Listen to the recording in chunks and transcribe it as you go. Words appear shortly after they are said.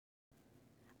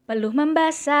peluh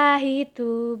membasahi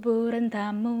tubuh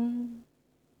rentamu.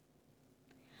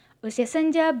 Usia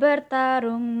senja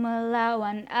bertarung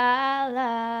melawan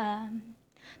alam,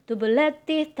 tubuh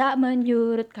letih tak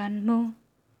menyurutkanmu.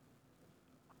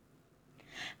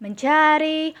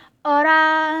 Mencari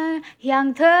orang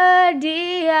yang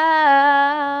terdiam,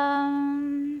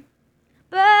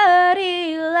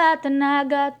 berilah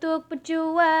tenaga untuk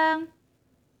berjuang,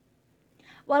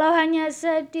 walau hanya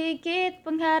sedikit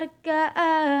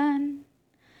penghargaan.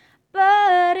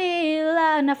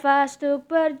 Berilah nafas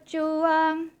untuk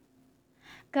berjuang,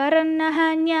 karena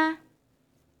hanya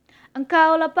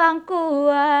engkaulah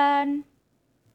pangkuan